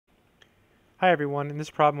Hi everyone, in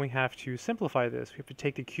this problem we have to simplify this. We have to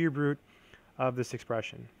take the cube root of this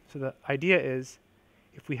expression. So the idea is,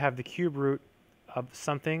 if we have the cube root of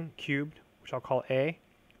something cubed, which I'll call a,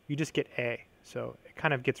 you just get a. So it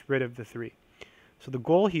kind of gets rid of the 3. So the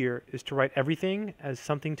goal here is to write everything as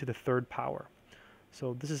something to the third power.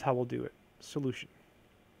 So this is how we'll do it. Solution.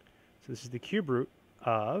 So this is the cube root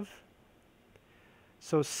of,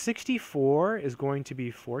 so 64 is going to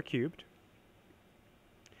be 4 cubed.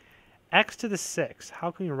 X to the 6,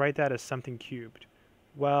 how can we write that as something cubed?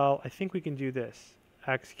 Well, I think we can do this.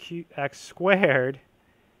 X squared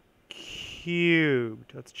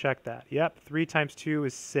cubed. Let's check that. Yep, 3 times 2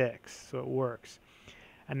 is 6, so it works.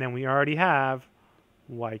 And then we already have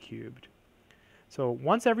y cubed. So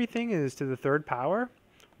once everything is to the third power,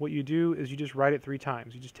 what you do is you just write it 3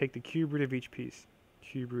 times. You just take the cube root of each piece.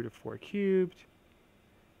 Cube root of 4 cubed,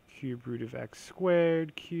 cube root of x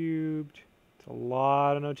squared cubed. It's a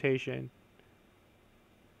lot of notation.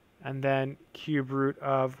 And then cube root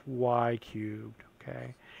of y cubed,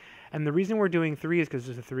 okay? And the reason we're doing 3 is because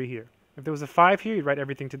there's a 3 here. If there was a 5 here, you'd write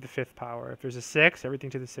everything to the 5th power. If there's a 6,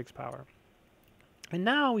 everything to the 6th power. And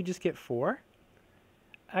now we just get 4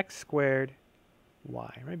 x squared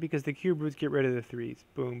y, right? Because the cube roots get rid of the 3's.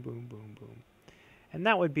 Boom, boom, boom, boom. And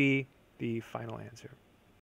that would be the final answer.